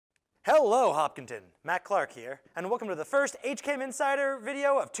Hello Hopkinton, Matt Clark here, and welcome to the first HCAM Insider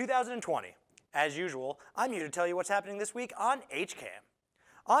video of 2020. As usual, I'm here to tell you what's happening this week on HCAM.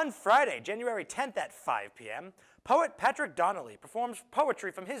 On Friday, January 10th at 5 p.m., poet Patrick Donnelly performs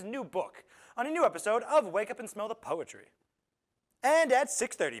poetry from his new book on a new episode of Wake Up and Smell the Poetry. And at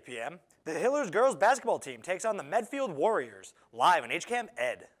 6:30 p.m., the Hillers girls basketball team takes on the Medfield Warriors, live on HCAM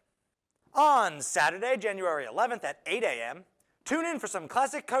Ed. On Saturday, January 11th at 8 a.m., tune in for some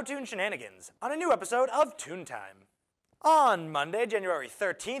classic cartoon shenanigans on a new episode of Toon Time. On Monday, January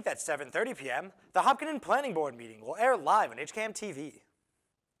 13th at 7:30 p.m., the Hopkinton Planning Board meeting will air live on HCAM TV.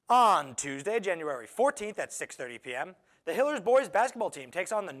 On Tuesday, January 14th at 6:30 p.m., the Hillers boys basketball team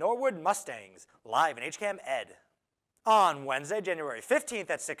takes on the Norwood Mustangs, live on HCAM Ed. On Wednesday, January 15th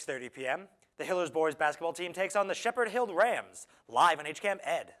at 6:30 p.m., the Hillers boys basketball team takes on the Shepherd Hill Rams, live on HCAM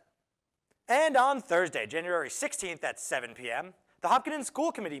Ed. And on Thursday, January 16th at 7 p.m., the Hopkinton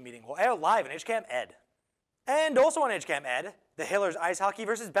School Committee meeting will air live on HCAM Ed. And also on HCAM Ed, the Hillers Ice Hockey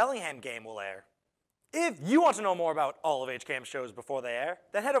vs. Bellingham game will air. If you want to know more about all of HCAM's shows before they air,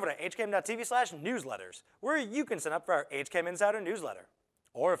 then head over to hcam.tv/newsletters, where you can sign up for our HCAM Insider newsletter.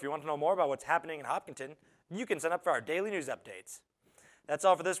 Or if you want to know more about what's happening in Hopkinton, you can sign up for our daily news updates. That's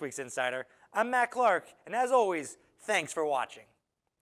all for this week's Insider. I'm Matt Clark, and as always, thanks for watching.